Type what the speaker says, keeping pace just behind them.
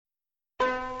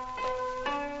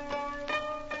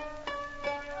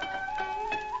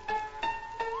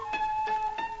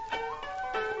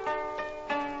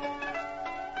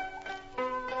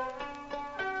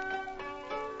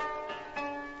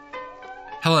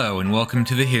Hello, and welcome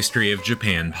to the History of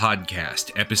Japan podcast,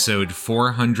 episode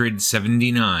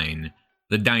 479,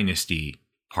 The Dynasty,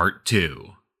 Part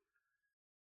 2.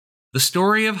 The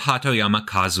story of Hatoyama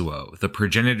Kazuo, the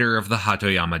progenitor of the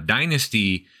Hatoyama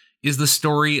dynasty, is the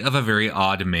story of a very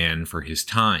odd man for his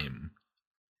time.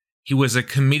 He was a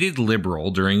committed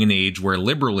liberal during an age where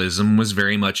liberalism was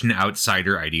very much an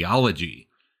outsider ideology.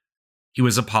 He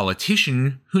was a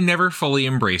politician who never fully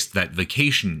embraced that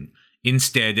vocation,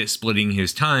 instead splitting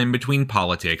his time between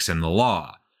politics and the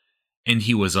law. And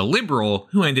he was a liberal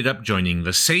who ended up joining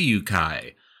the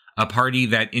Seiyukai, a party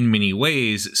that in many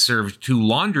ways served to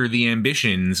launder the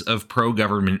ambitions of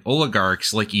pro-government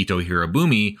oligarchs like Ito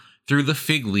Hirobumi through the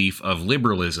fig leaf of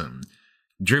liberalism,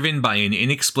 driven by an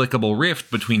inexplicable rift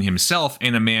between himself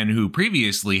and a man who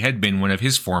previously had been one of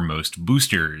his foremost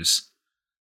boosters.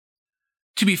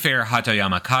 To be fair,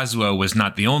 Hatoyama Kazuo was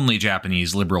not the only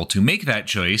Japanese liberal to make that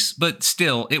choice, but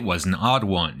still, it was an odd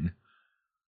one.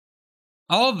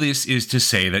 All this is to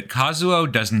say that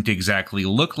Kazuo doesn't exactly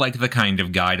look like the kind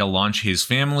of guy to launch his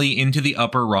family into the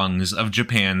upper rungs of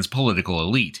Japan's political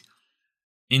elite.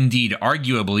 Indeed,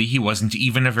 arguably, he wasn't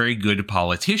even a very good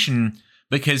politician,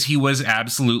 because he was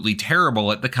absolutely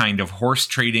terrible at the kind of horse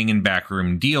trading and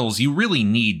backroom deals you really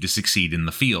need to succeed in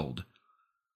the field.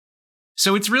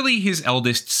 So it's really his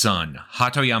eldest son,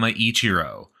 Hatoyama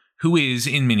Ichiro, who is,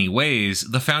 in many ways,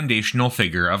 the foundational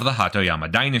figure of the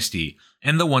Hatoyama dynasty,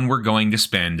 and the one we're going to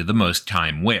spend the most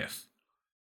time with.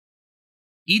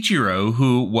 Ichiro,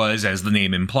 who was, as the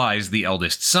name implies, the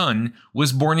eldest son,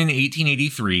 was born in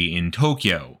 1883 in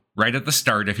Tokyo, right at the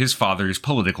start of his father's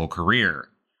political career.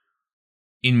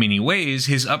 In many ways,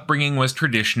 his upbringing was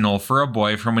traditional for a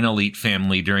boy from an elite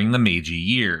family during the Meiji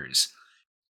years.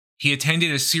 He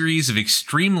attended a series of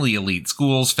extremely elite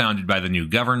schools founded by the new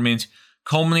government,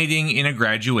 culminating in a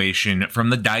graduation from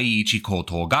the Daiichi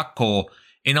Koto Gakko,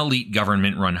 an elite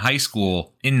government-run high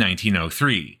school, in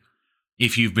 1903.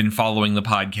 If you've been following the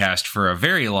podcast for a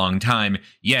very long time,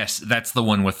 yes, that's the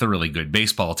one with the really good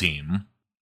baseball team.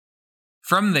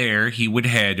 From there, he would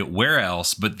head where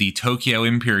else but the Tokyo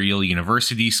Imperial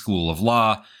University School of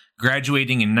Law,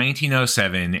 graduating in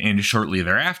 1907 and shortly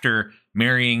thereafter,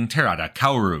 marrying Terada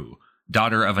Kaoru,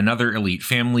 daughter of another elite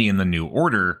family in the New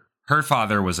Order. Her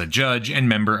father was a judge and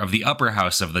member of the upper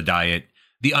house of the Diet,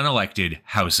 the unelected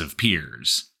House of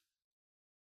Peers.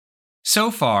 So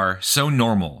far, so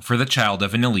normal for the child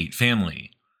of an elite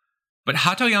family. But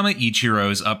Hatoyama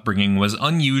Ichiro's upbringing was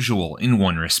unusual in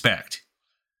one respect.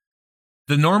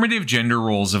 The normative gender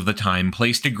roles of the time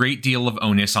placed a great deal of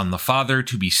onus on the father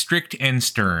to be strict and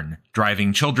stern,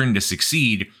 driving children to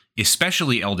succeed,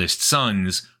 especially eldest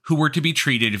sons, who were to be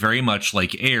treated very much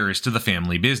like heirs to the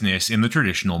family business in the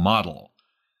traditional model.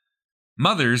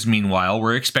 Mothers, meanwhile,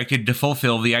 were expected to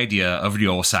fulfill the idea of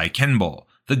Ryosai Kenbo,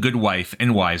 the good wife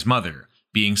and wise mother,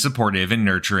 being supportive and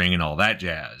nurturing and all that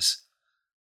jazz.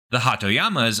 The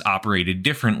Hatoyamas operated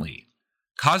differently.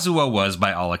 Kazuo was,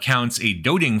 by all accounts, a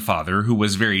doting father who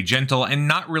was very gentle and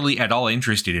not really at all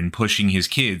interested in pushing his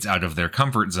kids out of their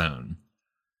comfort zone.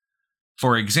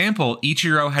 For example,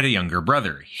 Ichiro had a younger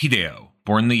brother, Hideo,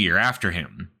 born the year after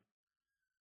him.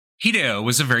 Hideo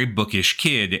was a very bookish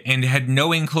kid and had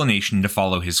no inclination to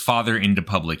follow his father into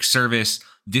public service,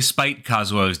 despite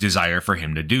Kazuo's desire for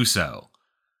him to do so.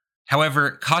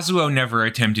 However, Kazuo never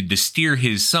attempted to steer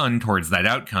his son towards that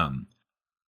outcome.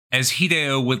 As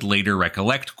Hideo would later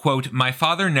recollect, quote, "My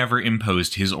father never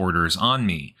imposed his orders on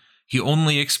me. He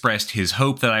only expressed his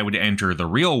hope that I would enter the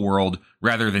real world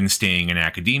rather than staying in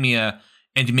academia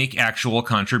and make actual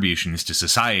contributions to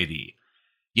society.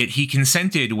 Yet he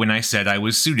consented when I said I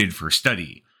was suited for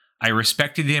study. I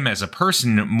respected him as a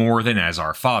person more than as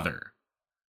our father."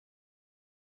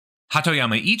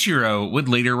 Hatoyama Ichiro would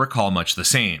later recall much the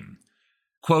same.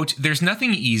 Quote, "There's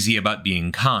nothing easy about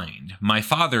being kind. My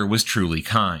father was truly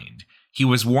kind. He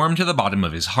was warm to the bottom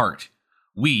of his heart.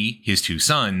 We, his two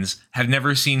sons, have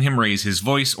never seen him raise his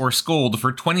voice or scold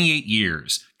for 28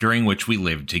 years, during which we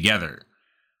lived together.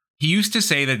 He used to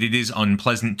say that it is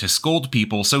unpleasant to scold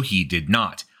people, so he did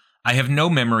not. I have no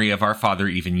memory of our father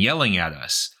even yelling at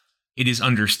us. It is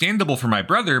understandable for my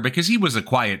brother because he was a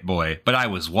quiet boy, but I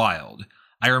was wild.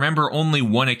 I remember only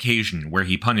one occasion where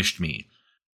he punished me.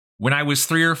 When I was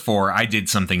 3 or 4, I did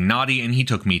something naughty and he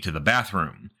took me to the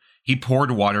bathroom. He poured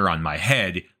water on my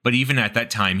head, but even at that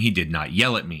time he did not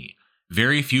yell at me.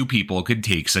 Very few people could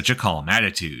take such a calm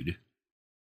attitude."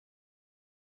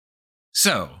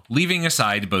 So, leaving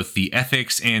aside both the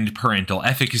ethics and parental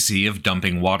efficacy of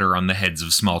dumping water on the heads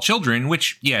of small children,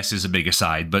 which, yes, is a big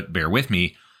aside, but bear with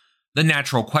me, the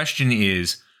natural question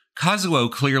is,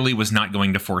 Kazuo clearly was not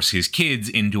going to force his kids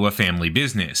into a family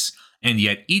business, and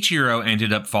yet Ichiro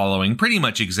ended up following pretty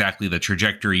much exactly the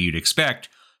trajectory you'd expect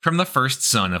from the first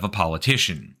son of a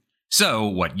politician. So,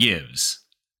 what gives?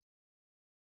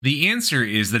 The answer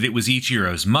is that it was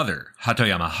Ichiro's mother,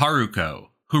 Hatoyama Haruko,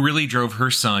 who really drove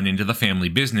her son into the family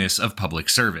business of public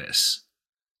service.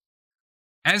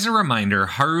 As a reminder,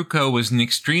 Haruko was an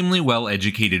extremely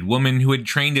well-educated woman who had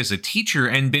trained as a teacher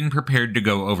and been prepared to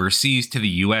go overseas to the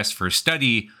US for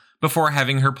study before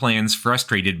having her plans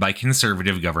frustrated by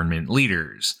conservative government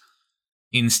leaders.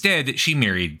 Instead, she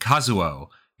married Kazuo,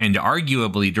 and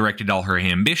arguably directed all her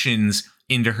ambitions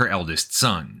into her eldest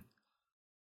son.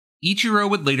 Ichiro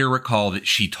would later recall that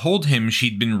she told him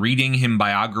she'd been reading him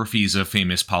biographies of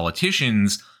famous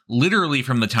politicians literally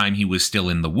from the time he was still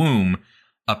in the womb.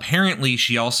 Apparently,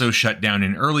 she also shut down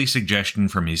an early suggestion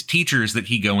from his teachers that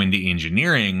he go into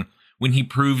engineering when he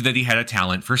proved that he had a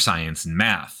talent for science and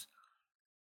math.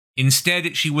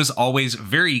 Instead, she was always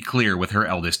very clear with her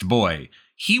eldest boy.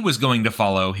 He was going to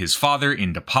follow his father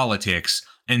into politics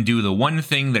and do the one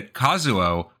thing that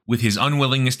Kazuo, with his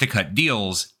unwillingness to cut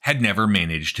deals, had never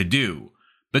managed to do: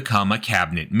 become a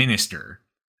cabinet minister.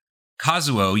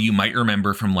 Kazuo, you might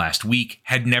remember from last week,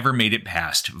 had never made it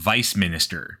past vice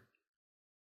minister.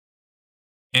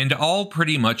 And all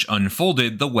pretty much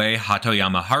unfolded the way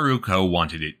Hatoyama Haruko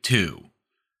wanted it to.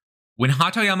 When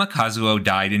Hatoyama Kazuo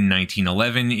died in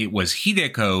 1911, it was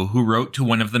Hideko who wrote to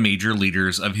one of the major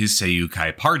leaders of his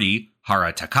Seiyukai party,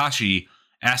 Hara Takashi,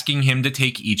 asking him to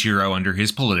take Ichiro under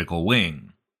his political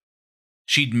wing.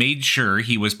 She'd made sure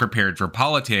he was prepared for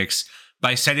politics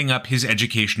by setting up his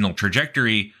educational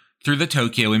trajectory through the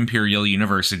Tokyo Imperial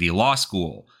University Law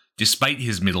School, despite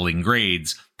his middling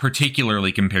grades,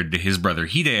 particularly compared to his brother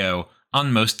Hideo,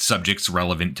 on most subjects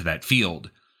relevant to that field.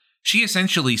 She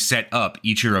essentially set up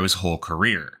Ichiro's whole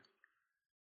career.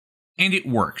 And it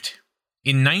worked.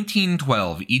 In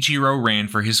 1912, Ichiro ran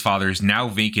for his father's now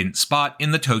vacant spot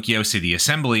in the Tokyo City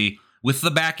Assembly with the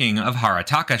backing of Hara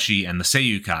Takashi and the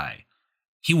Seiyukai.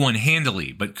 He won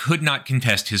handily, but could not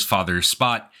contest his father's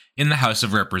spot in the House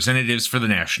of Representatives for the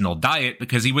National Diet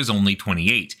because he was only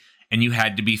 28, and you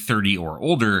had to be 30 or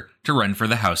older to run for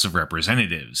the House of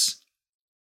Representatives.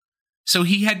 So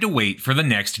he had to wait for the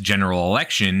next general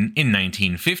election in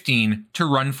 1915 to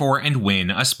run for and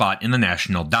win a spot in the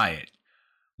National Diet.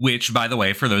 Which, by the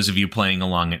way, for those of you playing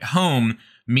along at home,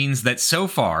 means that so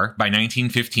far, by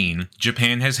 1915,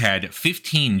 Japan has had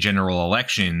 15 general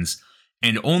elections,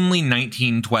 and only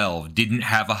 1912 didn't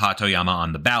have a Hatoyama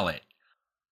on the ballot.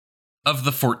 Of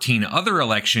the 14 other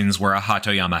elections where a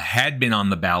Hatoyama had been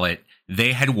on the ballot,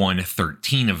 they had won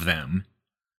 13 of them.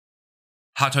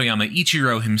 Hatoyama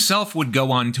Ichiro himself would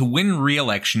go on to win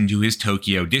re-election to his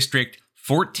Tokyo district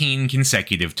 14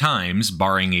 consecutive times,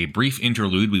 barring a brief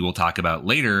interlude we will talk about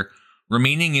later,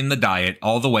 remaining in the Diet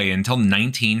all the way until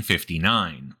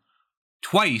 1959.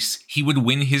 Twice, he would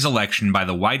win his election by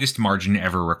the widest margin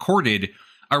ever recorded,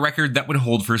 a record that would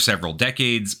hold for several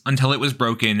decades until it was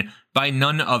broken by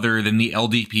none other than the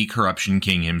LDP corruption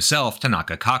king himself,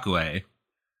 Tanaka Kakue.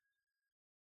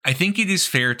 I think it is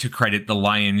fair to credit the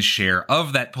lion's share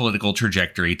of that political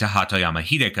trajectory to Hatoyama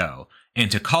Hideko, and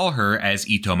to call her, as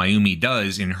Ito Mayumi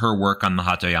does in her work on the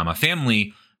Hatoyama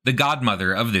family, the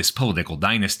godmother of this political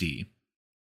dynasty.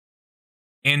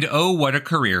 And oh, what a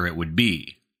career it would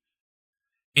be.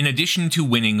 In addition to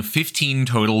winning 15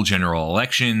 total general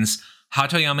elections,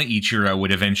 Hatoyama Ichiro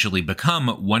would eventually become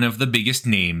one of the biggest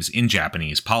names in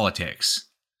Japanese politics.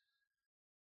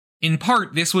 In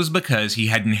part, this was because he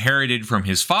had inherited from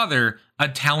his father a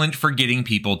talent for getting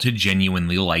people to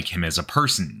genuinely like him as a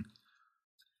person.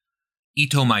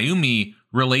 Ito Mayumi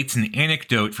relates an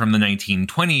anecdote from the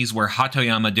 1920s where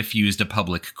Hatoyama diffused a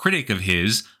public critic of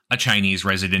his, a Chinese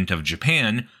resident of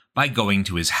Japan, by going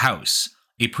to his house,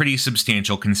 a pretty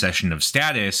substantial concession of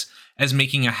status, as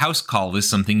making a house call is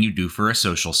something you do for a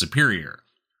social superior.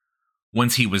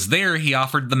 Once he was there, he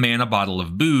offered the man a bottle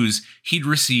of booze he'd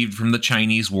received from the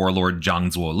Chinese warlord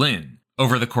Zhang Zuolin.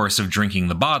 Over the course of drinking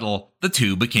the bottle, the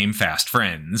two became fast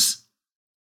friends.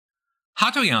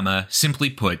 Hatoyama, simply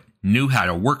put, knew how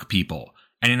to work people,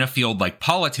 and in a field like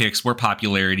politics where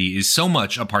popularity is so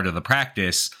much a part of the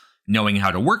practice, knowing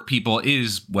how to work people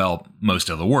is, well, most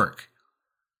of the work.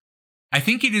 I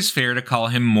think it is fair to call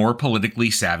him more politically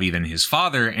savvy than his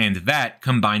father, and that,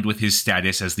 combined with his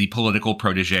status as the political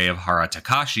protege of Hara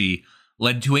Takashi,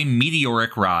 led to a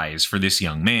meteoric rise for this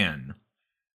young man.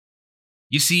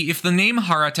 You see, if the name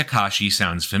Hara Takashi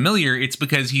sounds familiar, it's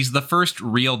because he's the first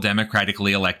real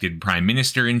democratically elected prime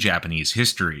minister in Japanese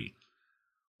history.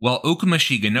 While Okuma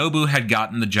Shigenobu had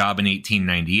gotten the job in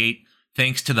 1898,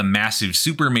 thanks to the massive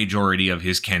supermajority of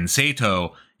his Ken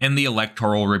Seito, and the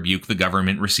electoral rebuke the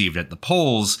government received at the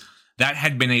polls, that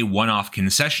had been a one-off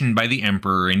concession by the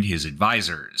emperor and his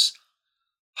advisors.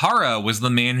 Hara was the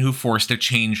man who forced a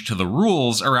change to the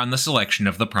rules around the selection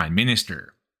of the prime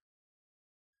minister.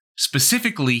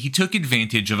 Specifically, he took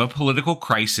advantage of a political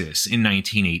crisis in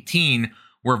 1918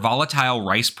 where volatile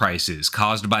rice prices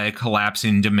caused by a collapse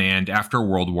in demand after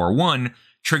World War I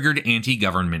triggered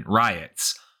anti-government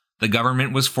riots. The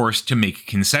government was forced to make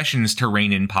concessions to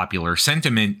rein in popular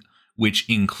sentiment, which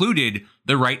included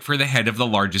the right for the head of the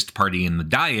largest party in the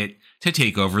Diet to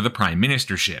take over the prime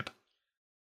ministership.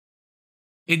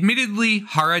 Admittedly,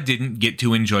 Hara didn't get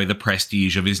to enjoy the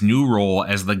prestige of his new role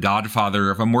as the godfather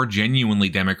of a more genuinely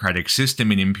democratic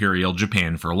system in Imperial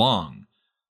Japan for long.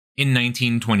 In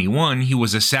 1921, he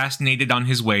was assassinated on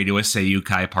his way to a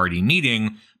Seiyukai party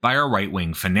meeting by a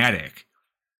right-wing fanatic.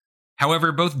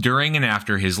 However, both during and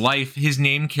after his life, his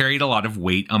name carried a lot of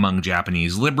weight among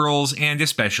Japanese liberals and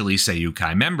especially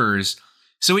Seiyukai members,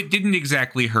 so it didn't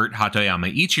exactly hurt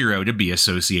Hatoyama Ichiro to be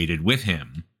associated with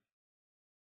him.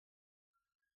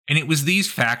 And it was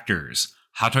these factors,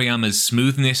 Hatoyama's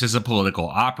smoothness as a political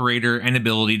operator and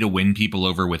ability to win people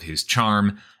over with his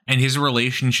charm, and his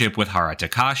relationship with Hara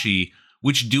Takashi,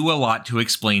 which do a lot to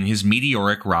explain his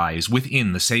meteoric rise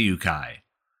within the Seiyukai.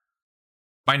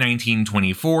 By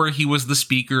 1924, he was the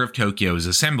Speaker of Tokyo's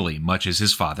Assembly, much as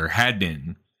his father had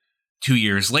been. 2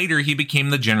 years later, he became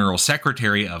the General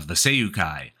Secretary of the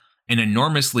Seiyukai, an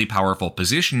enormously powerful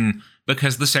position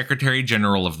because the Secretary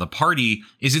General of the party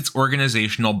is its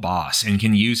organizational boss and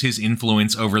can use his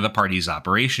influence over the party's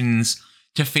operations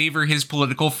to favor his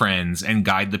political friends and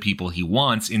guide the people he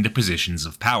wants into positions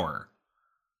of power.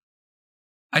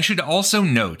 I should also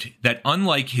note that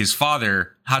unlike his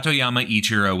father, Hatoyama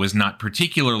Ichiro was not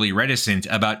particularly reticent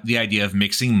about the idea of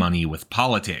mixing money with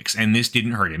politics, and this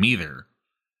didn't hurt him either.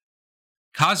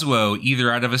 Kazuo,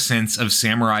 either out of a sense of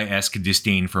samurai-esque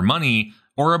disdain for money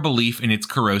or a belief in its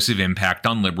corrosive impact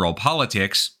on liberal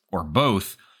politics, or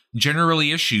both,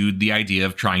 generally eschewed the idea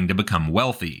of trying to become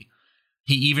wealthy.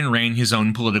 He even ran his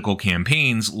own political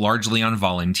campaigns largely on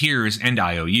volunteers and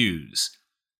IOUs.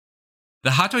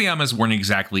 The Hatoyamas weren't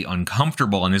exactly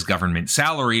uncomfortable in his government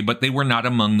salary, but they were not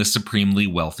among the supremely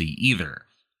wealthy either.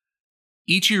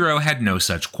 Ichiro had no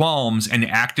such qualms and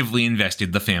actively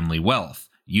invested the family wealth,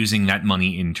 using that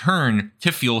money in turn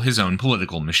to fuel his own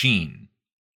political machine.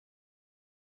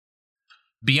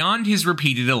 Beyond his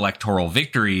repeated electoral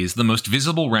victories, the most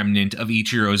visible remnant of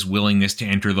Ichiro's willingness to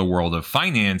enter the world of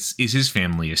finance is his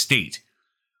family estate.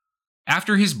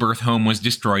 After his birth home was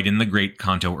destroyed in the Great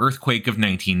Kanto earthquake of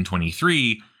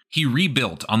 1923, he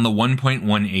rebuilt on the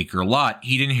 1.1-acre lot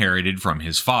he'd inherited from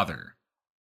his father.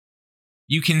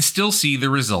 You can still see the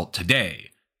result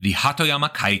today. The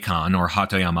Hatoyama Kaikan, or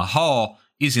Hatoyama Hall,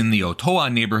 is in the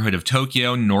Otowa neighborhood of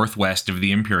Tokyo, northwest of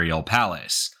the Imperial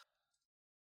Palace.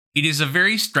 It is a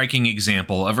very striking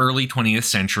example of early 20th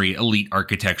century elite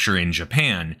architecture in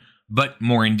Japan, but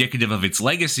more indicative of its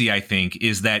legacy, I think,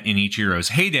 is that in Ichiro's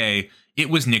heyday, it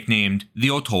was nicknamed the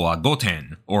Otowa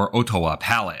Goten, or Otowa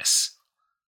Palace.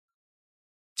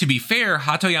 To be fair,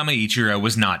 Hatoyama Ichiro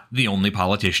was not the only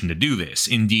politician to do this.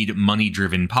 Indeed,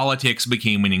 money-driven politics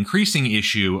became an increasing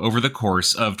issue over the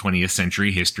course of 20th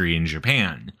century history in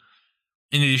Japan.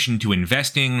 In addition to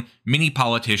investing, many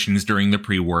politicians during the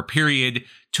pre-war period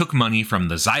took money from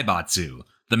the zaibatsu,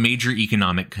 the major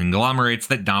economic conglomerates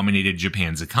that dominated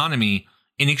Japan's economy,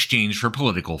 in exchange for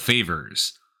political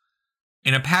favors.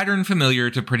 In a pattern familiar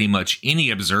to pretty much any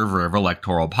observer of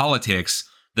electoral politics,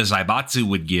 the zaibatsu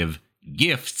would give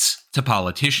gifts to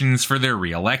politicians for their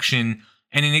re-election,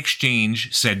 and in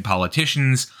exchange, said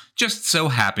politicians just so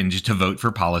happened to vote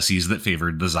for policies that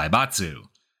favored the zaibatsu.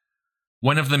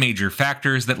 One of the major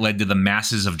factors that led to the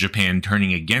masses of Japan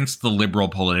turning against the liberal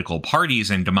political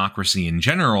parties and democracy in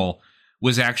general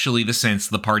was actually the sense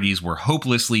the parties were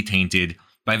hopelessly tainted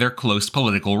by their close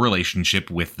political relationship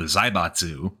with the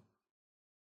zaibatsu.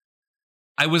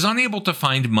 I was unable to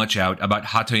find much out about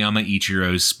Hatoyama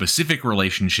Ichiro's specific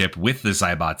relationship with the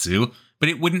zaibatsu, but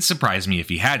it wouldn't surprise me if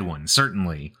he had one,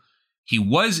 certainly. He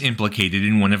was implicated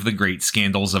in one of the great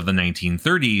scandals of the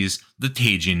 1930s, the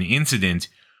Teijin incident,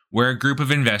 where a group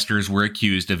of investors were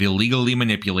accused of illegally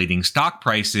manipulating stock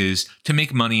prices to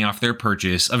make money off their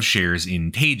purchase of shares in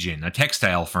Teijin, a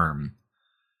textile firm.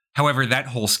 However, that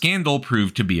whole scandal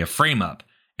proved to be a frame-up.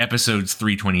 Episodes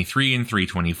 323 and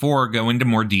 324 go into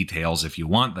more details if you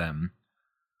want them.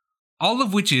 All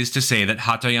of which is to say that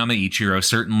Hatoyama Ichiro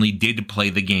certainly did play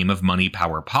the game of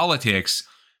money-power politics,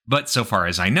 but so far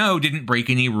as I know, didn't break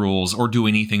any rules or do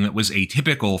anything that was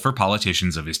atypical for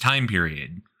politicians of his time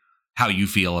period. How you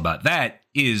feel about that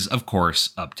is, of course,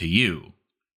 up to you.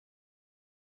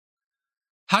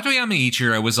 Hatoyama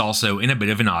Ichiro was also in a bit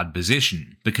of an odd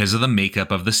position because of the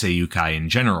makeup of the Seiyukai in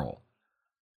general.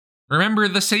 Remember,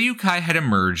 the Seiyukai had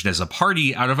emerged as a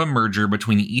party out of a merger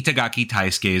between Itagaki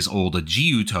Taisuke's old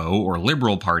Jiuto, or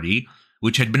Liberal Party,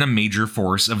 which had been a major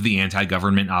force of the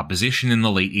anti-government opposition in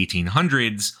the late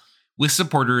 1800s, with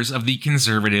supporters of the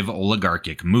conservative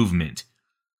oligarchic movement.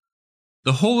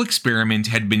 The whole experiment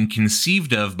had been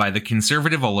conceived of by the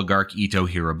conservative oligarch Ito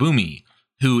Hirobumi,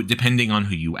 who, depending on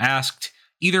who you asked,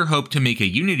 either hoped to make a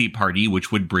unity party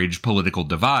which would bridge political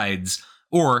divides,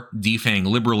 or defang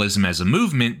liberalism as a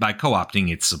movement by co-opting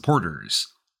its supporters.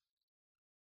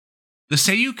 The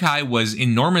Seiyukai was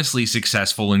enormously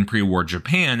successful in pre-war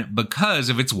Japan because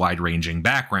of its wide-ranging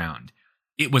background.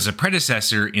 It was a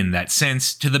predecessor, in that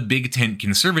sense, to the big tent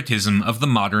conservatism of the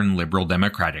modern Liberal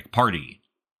Democratic Party.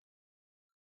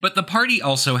 But the party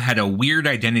also had a weird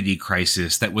identity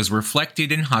crisis that was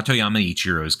reflected in Hatoyama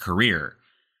Ichiro's career.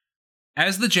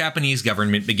 As the Japanese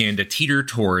government began to teeter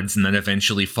towards and then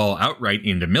eventually fall outright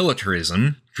into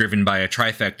militarism, driven by a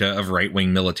trifecta of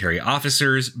right-wing military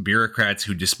officers, bureaucrats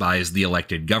who despised the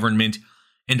elected government,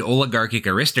 and oligarchic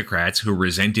aristocrats who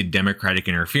resented democratic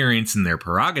interference in their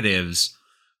prerogatives,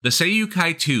 the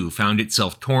Seiyukai too found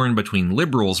itself torn between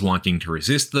liberals wanting to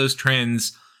resist those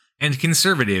trends and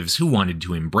conservatives who wanted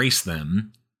to embrace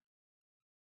them.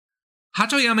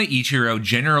 Hatoyama Ichiro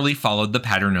generally followed the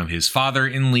pattern of his father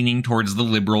in leaning towards the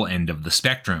liberal end of the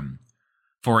spectrum.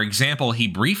 For example, he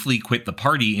briefly quit the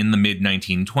party in the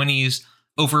mid-1920s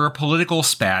over a political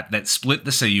spat that split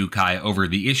the Seiyukai over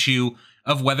the issue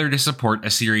of whether to support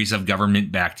a series of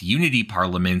government-backed unity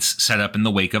parliaments set up in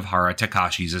the wake of Hara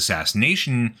Takashi's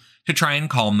assassination to try and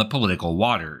calm the political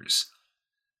waters.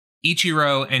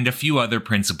 Ichiro and a few other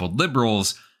principled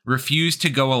liberals refused to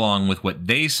go along with what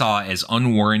they saw as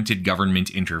unwarranted government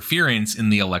interference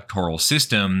in the electoral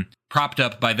system, propped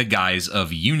up by the guise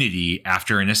of unity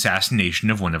after an assassination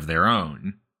of one of their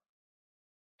own.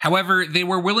 However, they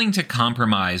were willing to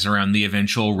compromise around the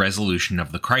eventual resolution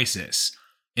of the crisis.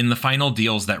 In the final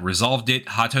deals that resolved it,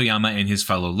 Hatoyama and his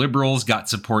fellow liberals got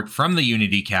support from the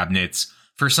unity cabinets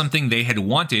for something they had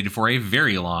wanted for a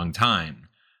very long time: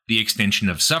 the extension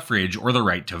of suffrage, or the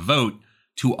right to vote,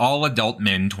 to all adult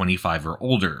men 25 or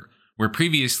older, where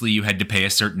previously you had to pay a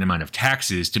certain amount of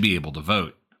taxes to be able to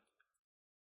vote.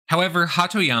 However,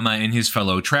 Hatoyama and his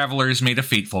fellow travelers made a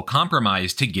fateful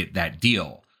compromise to get that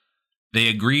deal. They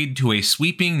agreed to a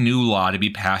sweeping new law to be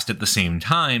passed at the same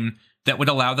time that would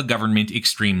allow the government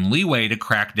extreme leeway to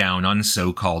crack down on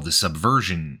so-called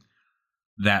subversion.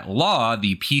 That law,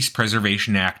 the Peace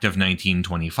Preservation Act of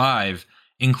 1925,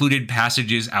 included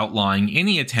passages outlawing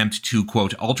any attempt to,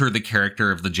 quote, alter the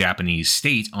character of the Japanese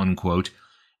state, unquote,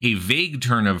 a vague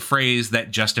turn of phrase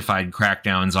that justified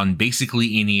crackdowns on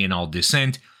basically any and all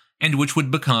dissent, and which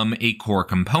would become a core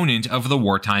component of the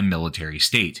wartime military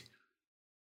state.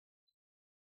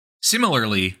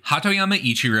 Similarly, Hatoyama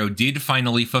Ichiro did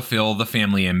finally fulfill the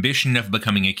family ambition of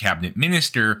becoming a cabinet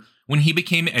minister when he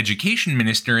became education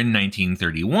minister in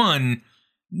 1931,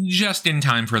 just in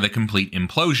time for the complete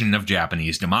implosion of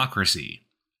Japanese democracy.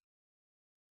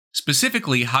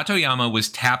 Specifically, Hatoyama was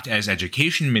tapped as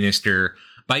education minister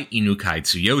by Inukai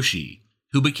Tsuyoshi,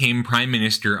 who became prime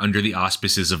minister under the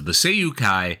auspices of the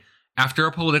Seiyukai after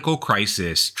a political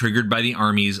crisis triggered by the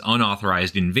army's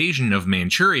unauthorized invasion of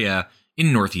Manchuria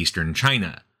in northeastern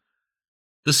China.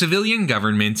 The civilian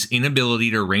government's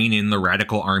inability to rein in the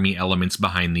radical army elements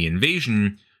behind the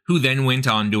invasion, who then went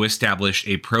on to establish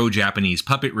a pro-Japanese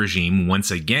puppet regime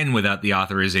once again without the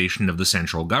authorization of the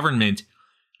central government,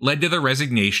 led to the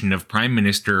resignation of Prime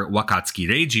Minister Wakatsuki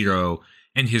Reijiro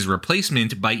and his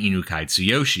replacement by Inukai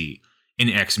Tsuyoshi, an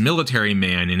ex-military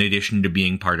man in addition to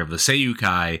being part of the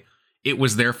Seiyukai. It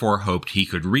was therefore hoped he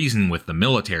could reason with the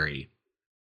military.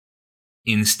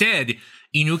 Instead,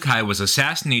 Inukai was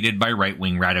assassinated by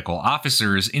right-wing radical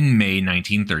officers in May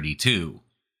 1932.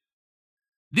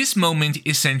 This moment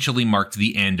essentially marked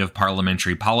the end of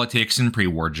parliamentary politics in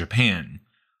pre-war Japan.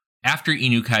 After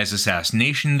Inukai's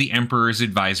assassination, the emperor's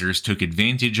advisors took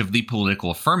advantage of the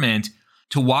political ferment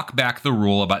to walk back the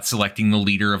rule about selecting the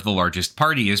leader of the largest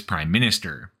party as prime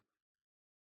minister.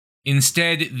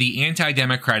 Instead, the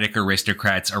anti-democratic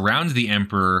aristocrats around the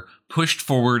emperor pushed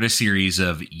forward a series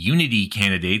of unity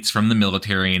candidates from the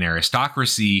military and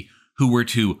aristocracy who were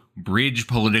to bridge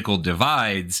political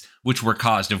divides, which were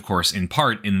caused, of course, in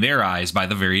part, in their eyes, by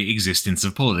the very existence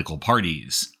of political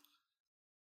parties.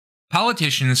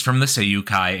 Politicians from the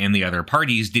Seiyukai and the other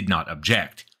parties did not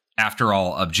object. After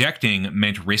all, objecting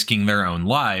meant risking their own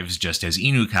lives, just as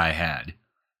Inukai had.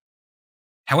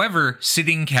 However,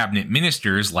 sitting cabinet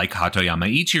ministers like Hatoyama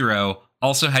Ichiro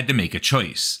also had to make a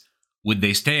choice. Would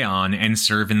they stay on and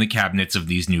serve in the cabinets of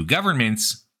these new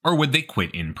governments, or would they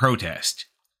quit in protest?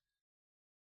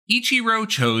 Ichiro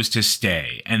chose to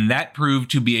stay, and that proved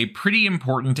to be a pretty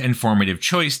important and formative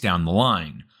choice down the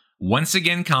line, once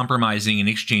again compromising in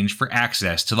exchange for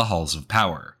access to the halls of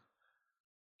power.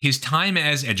 His time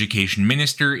as education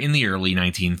minister in the early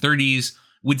 1930s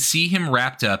would see him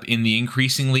wrapped up in the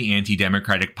increasingly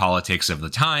anti-democratic politics of the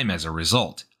time as a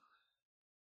result.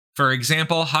 For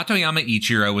example, Hatoyama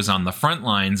Ichiro was on the front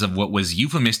lines of what was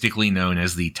euphemistically known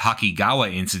as the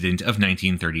Takigawa Incident of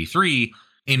 1933,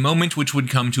 a moment which would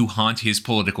come to haunt his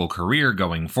political career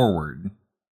going forward.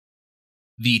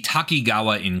 The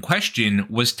Takigawa in question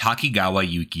was Takigawa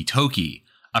Yukitoki,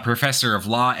 a professor of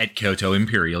law at Kyoto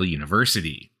Imperial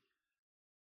University.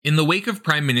 In the wake of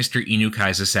Prime Minister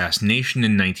Inukai's assassination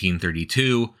in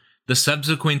 1932, the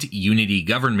subsequent unity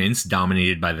governments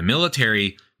dominated by the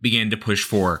military began to push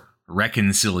for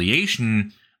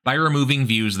reconciliation by removing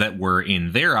views that were,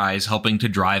 in their eyes, helping to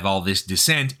drive all this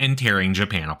dissent and tearing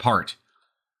Japan apart.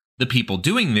 The people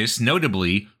doing this,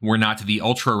 notably, were not the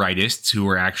ultra-rightists who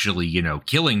were actually,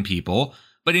 killing people,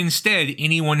 but instead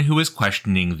anyone who was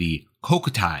questioning the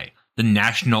kokutai, the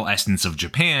national essence of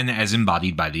Japan as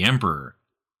embodied by the emperor.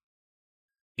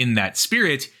 In that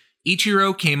spirit,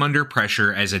 Ichiro came under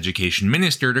pressure as education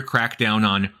minister to crack down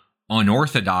on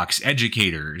unorthodox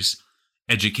educators,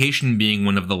 education being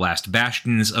one of the last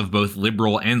bastions of both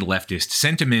liberal and leftist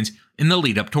sentiment in the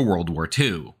lead-up to World War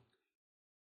II.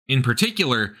 In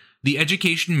particular, the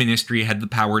Education Ministry had the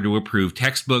power to approve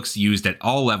textbooks used at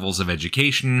all levels of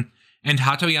education, and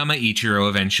Hatoyama Ichiro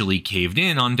eventually caved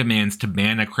in on demands to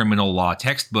ban a criminal law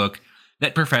textbook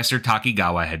that Professor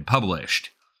Takigawa had published.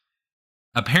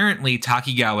 Apparently,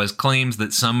 Takigawa's claims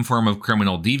that some form of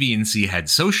criminal deviancy had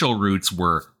social roots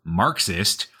were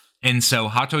Marxist, and so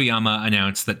Hatoyama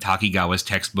announced that Takigawa's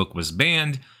textbook was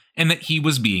banned and that he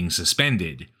was being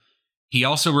suspended. He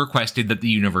also requested that the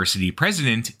university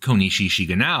president, Konishi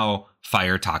Shigenao,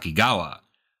 fire Takigawa.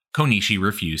 Konishi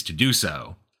refused to do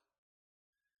so.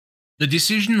 The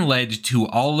decision led to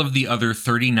all of the other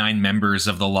 39 members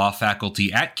of the law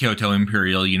faculty at Kyoto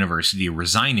Imperial University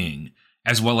resigning,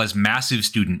 as well as massive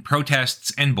student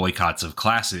protests and boycotts of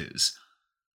classes.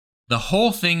 The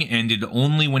whole thing ended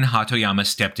only when Hatoyama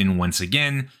stepped in once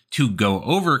again to go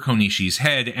over Konishi's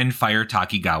head and fire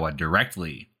Takigawa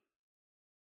directly.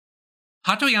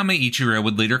 Hatoyama Ichiro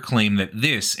would later claim that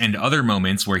this and other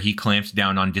moments where he clamped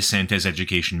down on dissent as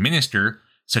education minister,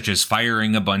 such as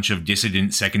firing a bunch of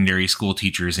dissident secondary school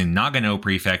teachers in Nagano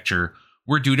Prefecture,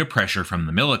 were due to pressure from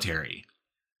the military.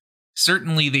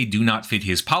 Certainly they do not fit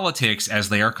his politics as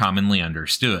they are commonly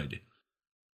understood.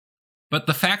 But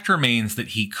the fact remains that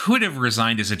he could have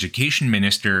resigned as education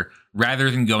minister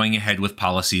rather than going ahead with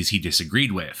policies he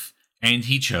disagreed with, and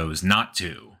he chose not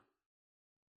to.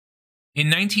 In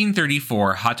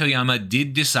 1934, Hatoyama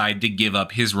did decide to give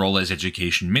up his role as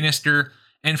education minister,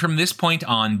 and from this point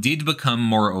on did become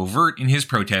more overt in his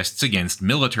protests against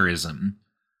militarism.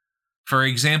 For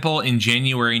example, in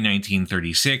January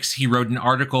 1936, he wrote an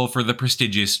article for the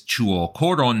prestigious Chuo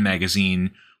Koron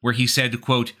magazine, where he said,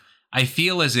 quote, "I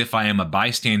feel as if I am a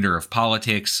bystander of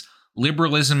politics.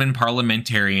 Liberalism and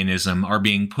parliamentarianism are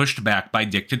being pushed back by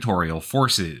dictatorial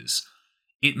forces.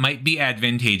 It might be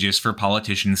advantageous for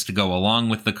politicians to go along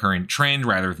with the current trend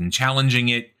rather than challenging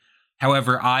it.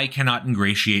 However, I cannot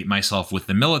ingratiate myself with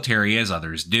the military as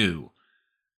others do.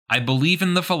 I believe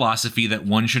in the philosophy that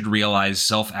one should realize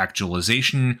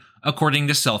self-actualization according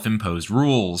to self-imposed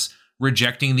rules,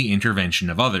 rejecting the intervention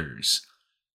of others.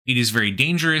 It is very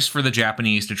dangerous for the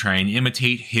Japanese to try and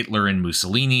imitate Hitler and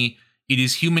Mussolini. It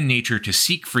is human nature to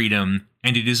seek freedom,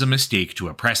 and it is a mistake to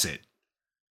oppress it."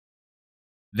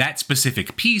 That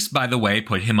specific piece, by the way,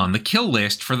 put him on the kill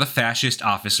list for the fascist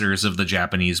officers of the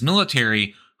Japanese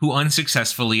military who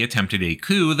unsuccessfully attempted a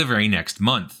coup the very next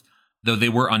month, though they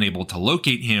were unable to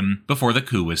locate him before the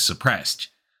coup was suppressed.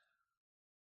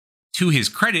 To his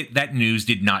credit, that news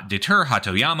did not deter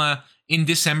Hatoyama. In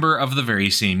December of the very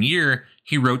same year,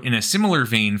 he wrote in a similar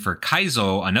vein for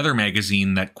Kaizo, another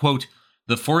magazine, that, quote,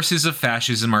 "The forces of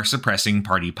fascism are suppressing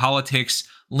party politics,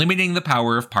 limiting the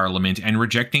power of parliament and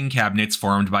rejecting cabinets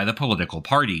formed by the political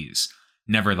parties.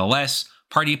 Nevertheless,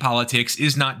 party politics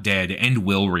is not dead and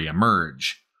will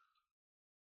re-emerge."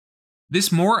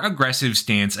 This more aggressive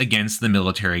stance against the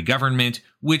military government,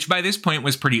 which by this point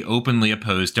was pretty openly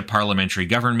opposed to parliamentary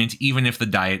government even if the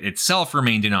Diet itself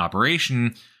remained in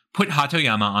operation, put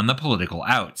Hatoyama on the political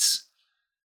outs.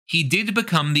 He did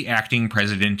become the acting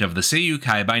president of the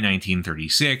Seiyukai by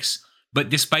 1936, but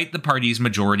despite the party's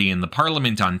majority in the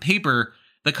parliament on paper,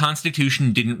 the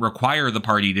constitution didn't require the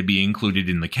party to be included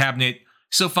in the cabinet,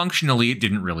 so functionally it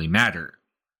didn't really matter.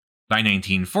 By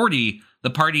 1940, the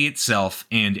party itself,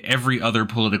 and every other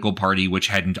political party which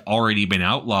hadn't already been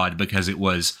outlawed because it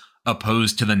was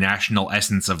opposed to the national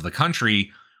essence of the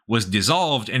country, was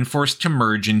dissolved and forced to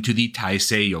merge into the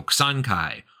Taisei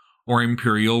Yoksankai, or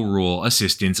Imperial Rule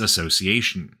Assistance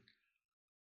Association.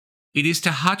 It is to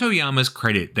Hatoyama's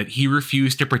credit that he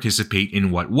refused to participate in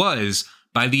what was,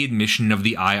 by the admission of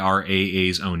the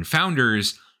IRAA's own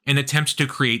founders, an attempt to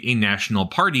create a national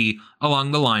party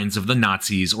along the lines of the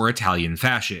Nazis or Italian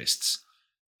fascists.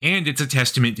 And it's a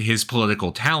testament to his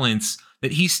political talents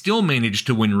that he still managed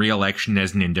to win re-election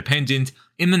as an independent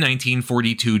in the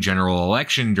 1942 general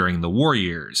election during the war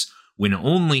years, when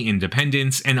only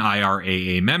independents and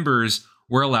IRAA members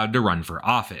were allowed to run for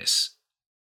office.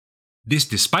 This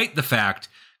despite the fact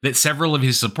that several of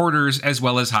his supporters, as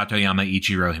well as Hatoyama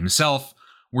Ichiro himself,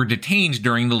 were detained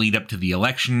during the lead-up to the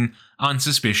election on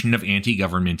suspicion of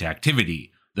anti-government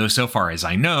activity, though so far as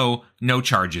I know, no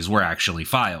charges were actually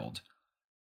filed.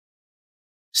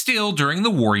 Still, during the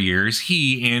war years,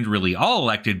 he, and really all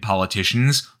elected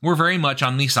politicians, were very much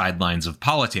on the sidelines of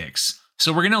politics,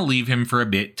 so we're going to leave him for a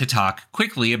bit to talk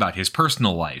quickly about his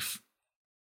personal life.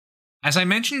 As I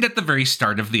mentioned at the very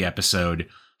start of the episode,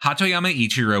 Hatoyama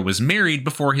Ichiro was married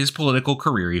before his political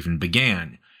career even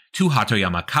began, to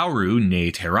Hatoyama Kaoru,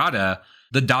 née Terada,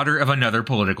 the daughter of another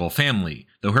political family,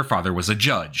 though her father was a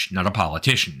judge, not a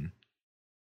politician.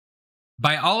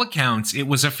 By all accounts, it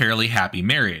was a fairly happy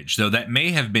marriage, though that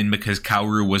may have been because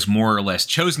Kaoru was more or less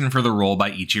chosen for the role by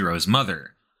Ichiro's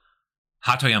mother.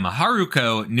 Hatoyama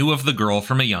Haruko knew of the girl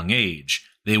from a young age.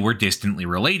 They were distantly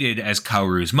related, as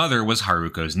Kaoru's mother was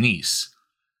Haruko's niece.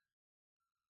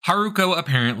 Haruko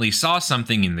apparently saw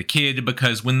something in the kid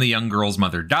because when the young girl's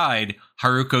mother died,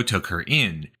 Haruko took her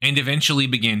in, and eventually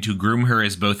began to groom her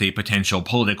as both a potential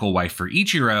political wife for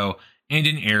Ichiro and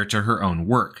an heir to her own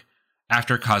work.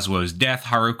 After Kazuo's death,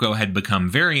 Haruko had become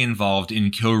very involved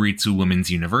in Kyoritsu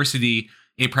Women's University,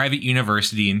 a private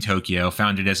university in Tokyo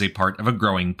founded as a part of a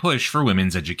growing push for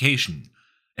women's education.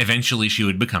 Eventually she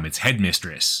would become its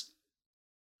headmistress.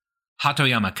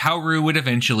 Hatoyama Kaoru would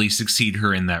eventually succeed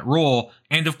her in that role,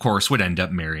 and of course would end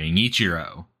up marrying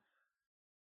Ichiro.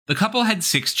 The couple had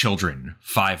 6 children,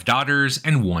 5 daughters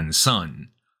and 1 son.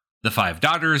 The 5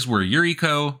 daughters were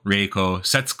Yuriko, Reiko,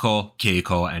 Setsuko,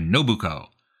 Keiko, and Nobuko.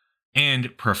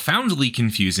 And, profoundly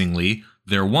confusingly,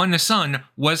 their one son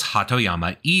was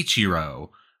Hatoyama Ichiro,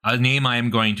 a name I am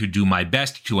going to do my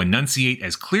best to enunciate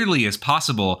as clearly as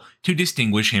possible to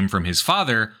distinguish him from his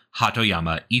father,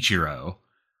 Hatoyama Ichiro.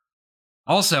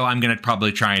 Also, I'm going to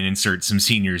probably try and insert some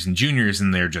seniors and juniors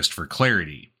in there just for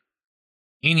clarity.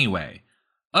 Anyway,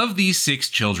 of these 6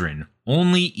 children,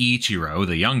 only Ichiro,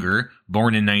 the younger,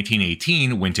 born in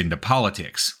 1918, went into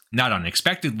politics. Not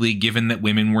unexpectedly, given that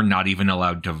women were not even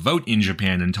allowed to vote in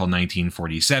Japan until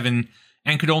 1947,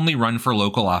 and could only run for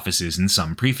local offices in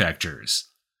some prefectures.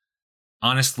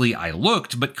 Honestly, I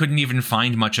looked, but couldn't even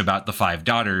find much about the 5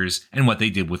 daughters and what they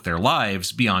did with their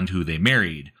lives beyond who they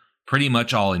married. Pretty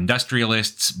much all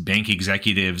industrialists, bank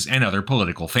executives, and other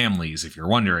political families, if you're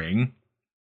wondering.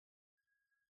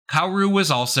 Kaoru was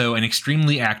also an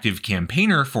extremely active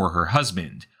campaigner for her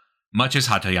husband, much as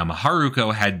Hatoyama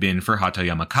Haruko had been for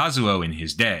Hatoyama Kazuo in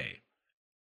his day.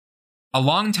 A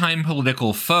longtime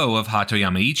political foe of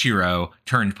Hatoyama Ichiro,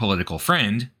 turned political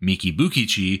friend, Miki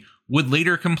Bukichi, would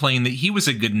later complain that he was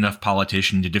a good enough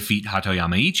politician to defeat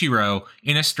Hatoyama Ichiro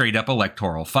in a straight-up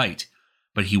electoral fight,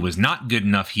 but he was not good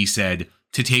enough, he said,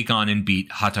 to take on and beat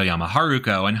Hatoyama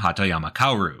Haruko and Hatoyama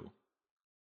Kaoru.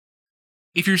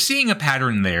 If you're seeing a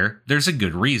pattern there, there's a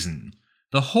good reason.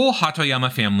 The whole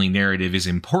Hatoyama family narrative is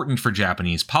important for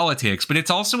Japanese politics, but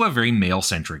it's also a very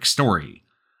male-centric story.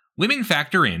 Women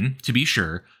factor in, to be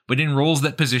sure, but in roles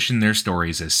that position their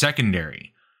stories as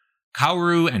secondary.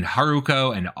 Kaoru and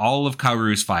Haruko and all of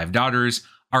Kaoru's 5 daughters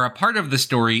are a part of the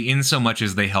story in so much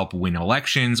as they help win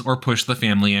elections or push the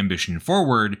family ambition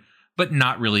forward, but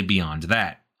not really beyond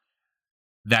that.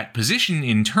 That position,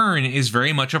 in turn, is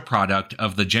very much a product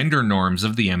of the gender norms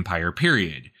of the Empire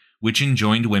period, which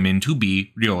enjoined women to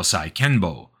be ryosai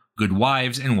kenbo, good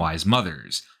wives and wise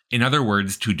mothers, in other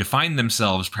words, to define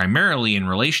themselves primarily in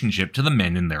relationship to the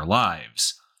men in their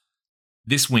lives.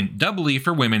 This went doubly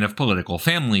for women of political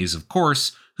families, of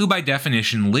course, who by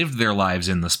definition lived their lives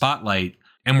in the spotlight,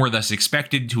 and were thus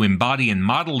expected to embody and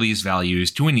model these values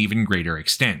to an even greater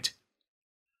extent.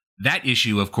 That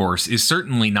issue, of course, is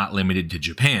certainly not limited to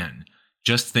Japan.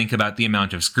 Just think about the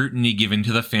amount of scrutiny given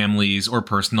to the families or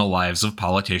personal lives of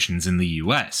politicians in the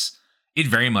US. It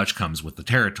very much comes with the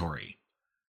territory.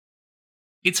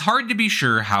 It's hard to be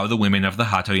sure how the women of the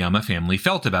Hatoyama family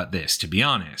felt about this, to be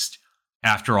honest.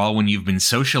 After all, when you've been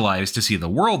socialized to see the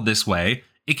world this way,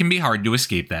 it can be hard to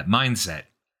escape that mindset.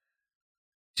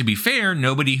 To be fair,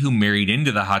 nobody who married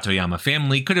into the Hatoyama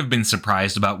family could have been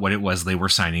surprised about what it was they were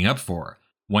signing up for.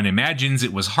 One imagines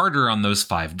it was harder on those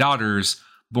 5 daughters,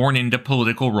 born into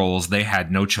political roles they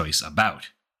had no choice about.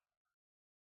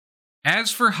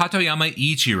 As for Hatoyama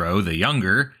Ichiro the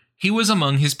younger, he was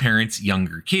among his parents'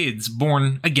 younger kids,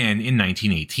 born again in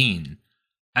 1918.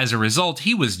 As a result,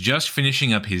 he was just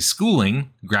finishing up his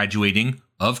schooling, graduating,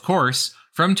 of course,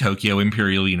 from Tokyo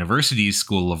Imperial University's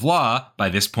School of Law, by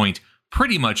this point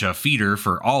pretty much a feeder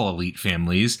for all elite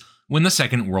families, when the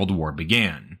Second World War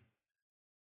began.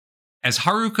 As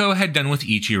Haruko had done with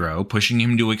Ichiro, pushing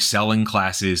him to excel in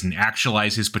classes and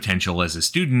actualize his potential as a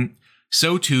student,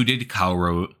 so too did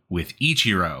Kaoru with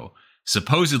Ichiro,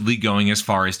 supposedly going as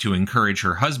far as to encourage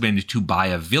her husband to buy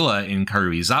a villa in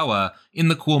Karuizawa in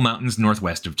the cool mountains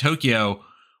northwest of Tokyo,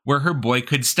 where her boy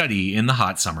could study in the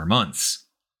hot summer months.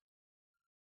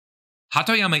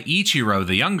 Hatoyama Ichiro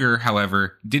the younger,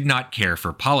 however, did not care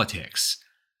for politics.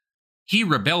 He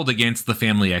rebelled against the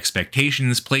family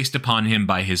expectations placed upon him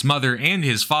by his mother and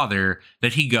his father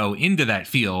that he go into that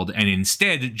field and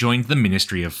instead joined the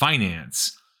Ministry of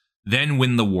Finance. Then,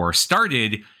 when the war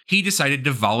started, he decided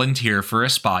to volunteer for a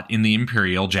spot in the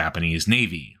Imperial Japanese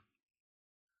Navy.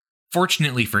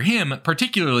 Fortunately for him,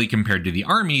 particularly compared to the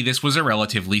army, this was a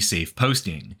relatively safe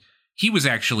posting. He was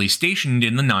actually stationed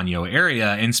in the Nanyo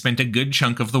area and spent a good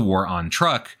chunk of the war on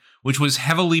Truk, which was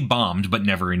heavily bombed but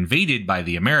never invaded by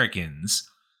the Americans.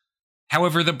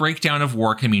 However, the breakdown of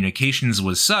war communications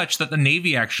was such that the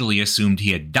Navy actually assumed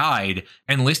he had died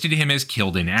and listed him as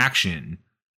killed in action.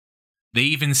 They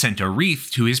even sent a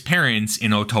wreath to his parents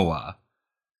in Ottawa.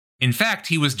 In fact,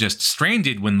 he was just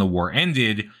stranded when the war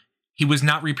ended. He was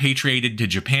not repatriated to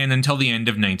Japan until the end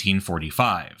of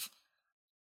 1945.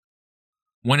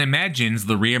 One imagines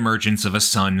the reemergence of a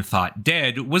son thought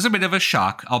dead was a bit of a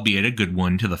shock, albeit a good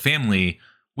one, to the family.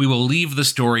 We will leave the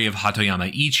story of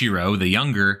Hatoyama Ichiro the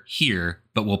younger here,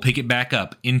 but we'll pick it back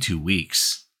up in 2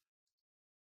 weeks.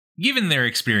 Given their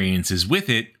experiences with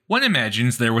it, one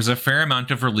imagines there was a fair amount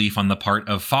of relief on the part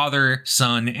of father,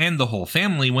 son, and the whole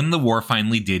family when the war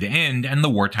finally did end and the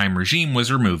wartime regime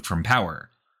was removed from power.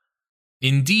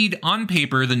 Indeed, on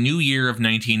paper, the new year of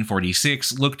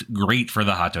 1946 looked great for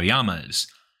the Hatoyamas.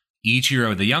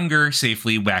 Ichiro the younger,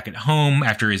 safely back at home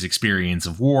after his experience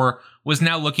of war, was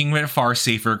now looking at a far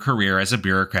safer career as a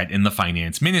bureaucrat in the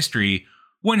finance ministry,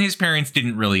 one his parents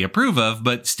didn't really approve of,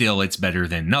 but still it's better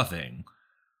than nothing.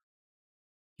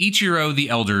 Ichiro the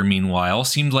elder, meanwhile,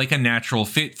 seemed like a natural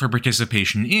fit for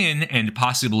participation in, and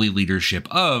possibly leadership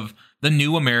of, the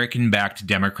new American-backed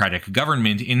democratic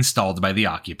government installed by the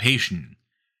occupation.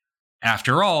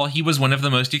 After all, he was one of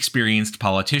the most experienced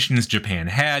politicians Japan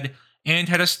had, and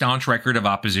had a staunch record of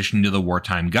opposition to the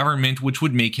wartime government which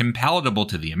would make him palatable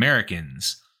to the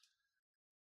Americans.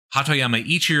 Hatoyama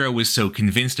Ichiro was so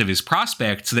convinced of his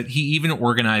prospects that he even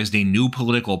organized a new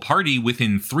political party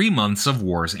within 3 months of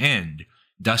war's end,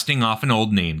 dusting off an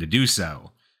old name to do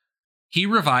so. He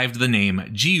revived the name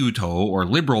Jiuto, or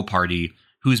Liberal Party,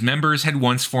 whose members had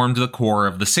once formed the core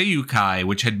of the Seiyukai,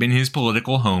 which had been his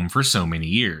political home for so many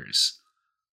years.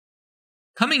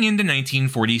 Coming into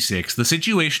 1946, the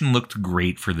situation looked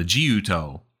great for the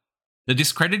Jiuto. The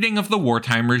discrediting of the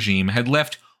wartime regime had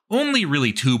left only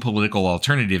really 2 political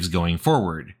alternatives going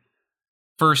forward.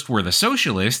 First were the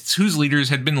socialists, whose leaders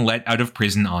had been let out of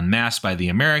prison en masse by the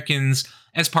Americans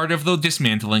as part of the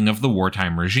dismantling of the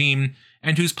wartime regime,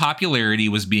 and whose popularity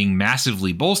was being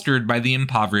massively bolstered by the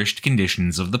impoverished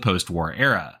conditions of the post-war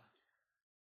era.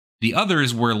 The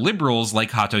others were liberals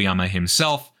like Hatoyama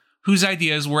himself, whose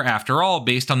ideas were after all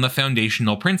based on the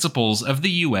foundational principles of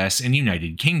the US and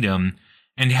United Kingdom,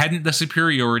 and hadn't the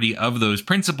superiority of those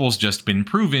principles just been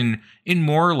proven in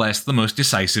more or less the most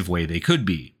decisive way they could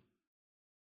be?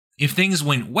 If things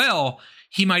went well,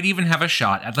 he might even have a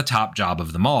shot at the top job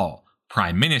of them all,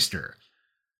 Prime Minister.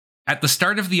 At the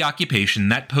start of the occupation,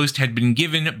 that post had been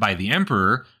given by the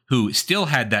Emperor, who still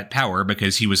had that power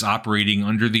because he was operating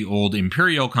under the old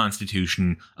imperial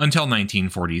constitution until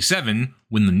 1947,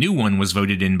 when the new one was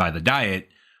voted in by the Diet,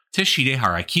 to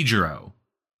Shidehara Kijiro.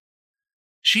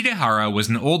 Shidehara was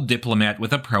an old diplomat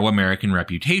with a pro-American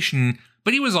reputation,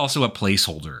 but he was also a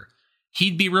placeholder.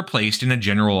 He'd be replaced in a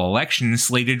general election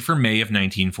slated for May of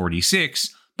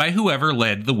 1946 by whoever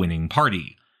led the winning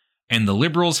party, and the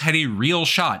Liberals had a real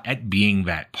shot at being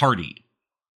that party.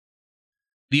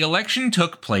 The election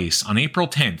took place on April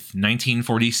 10th,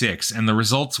 1946, and the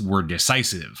results were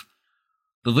decisive.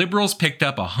 The Liberals picked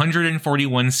up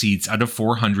 141 seats out of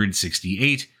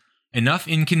 468, enough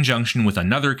in conjunction with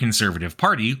another conservative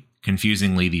party,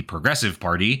 confusingly the Progressive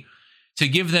Party, to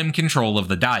give them control of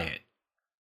the Diet.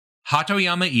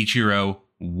 Hatoyama Ichiro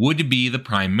would be the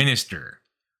prime minister.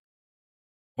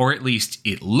 Or at least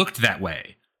it looked that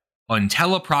way,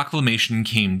 until a proclamation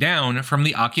came down from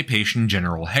the Occupation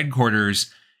General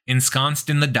Headquarters, ensconced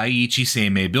in the Daiichi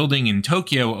Seimei building in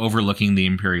Tokyo overlooking the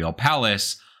Imperial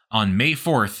Palace, on May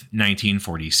 4th,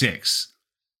 1946.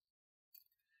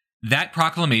 That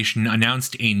proclamation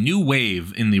announced a new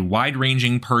wave in the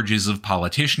wide-ranging purges of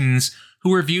politicians who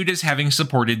were viewed as having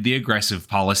supported the aggressive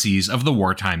policies of the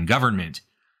wartime government.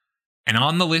 And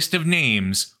on the list of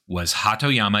names was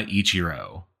Hatoyama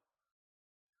Ichiro.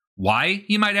 Why,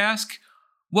 you might ask?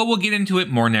 Well, we'll get into it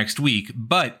more next week,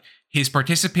 but his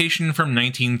participation from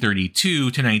 1932 to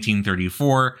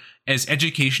 1934 as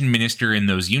education minister in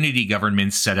those unity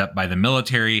governments set up by the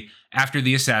military after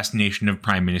the assassination of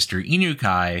Prime Minister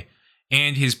Inukai,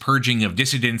 and his purging of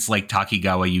dissidents like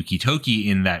Takigawa Yukitoki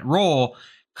in that role,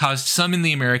 caused some in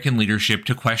the American leadership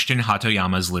to question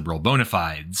Hatoyama's liberal bona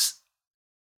fides.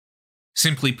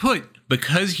 Simply put,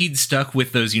 because he'd stuck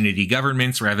with those unity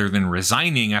governments rather than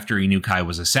resigning after Inukai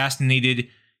was assassinated,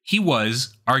 he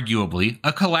was, arguably,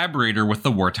 a collaborator with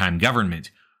the wartime government,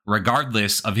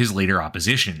 regardless of his later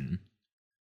opposition.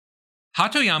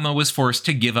 Hatoyama was forced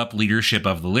to give up leadership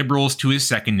of the Liberals to his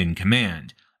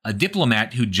second-in-command, a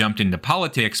diplomat who jumped into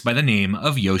politics by the name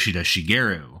of Yoshida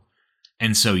Shigeru.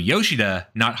 And so Yoshida,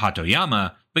 not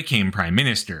Hatoyama, became prime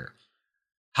minister.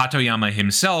 Hatoyama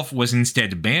himself was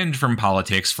instead banned from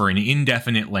politics for an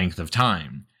indefinite length of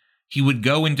time. He would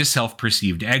go into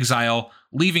self-perceived exile,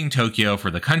 leaving Tokyo for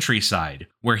the countryside,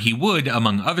 where he would,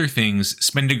 among other things,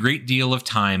 spend a great deal of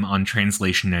time on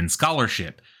translation and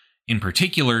scholarship, in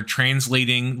particular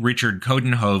translating Richard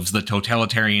Coudenhove's The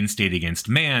Totalitarian State Against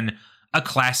Man, a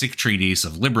classic treatise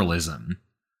of liberalism.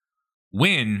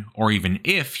 When, or even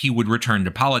if, he would return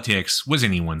to politics was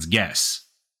anyone's guess.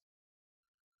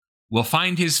 We'll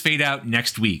find his fate out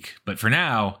next week, but for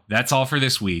now, that's all for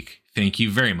this week. Thank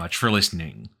you very much for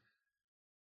listening.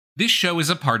 This show is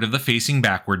a part of the Facing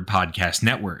Backward podcast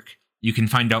network. You can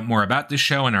find out more about this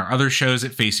show and our other shows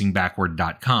at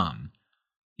facingbackward.com.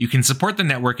 You can support the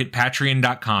network at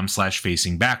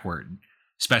patreon.com/facingbackward.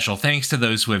 Special thanks to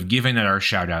those who have given at our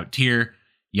shoutout tier: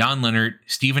 Jan Leonard,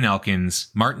 Stephen Elkins,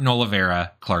 Martin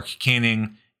Oliveira, Clark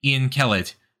Canning, Ian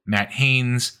Kellett, Matt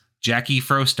Haynes, Jackie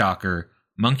Frostocker,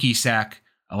 Monkey Sack,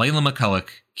 Alayla McCulloch,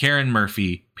 Karen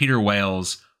Murphy, Peter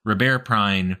Wales, Robert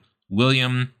Prine,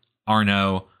 William,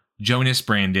 Arno, Jonas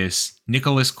Brandis,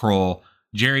 Nicholas Kroll,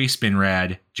 Jerry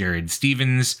Spinrad, Jared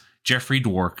Stevens, Jeffrey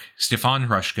Dwork, Stefan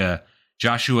Hrushka,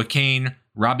 Joshua Kane,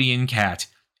 Robbie and Cat,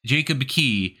 Jacob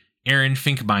Key, Aaron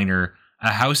Finkbeiner,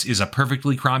 A House is a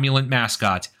Perfectly Cromulent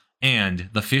Mascot, and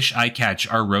The Fish I Catch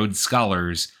Are Rhodes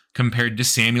Scholars, compared to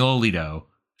Samuel Alito,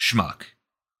 Schmuck.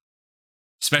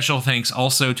 Special thanks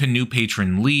also to new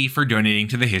patron Lee for donating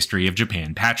to the History of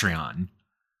Japan Patreon.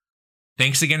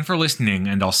 Thanks again for listening,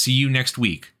 and I'll see you next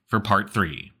week for Part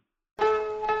 3.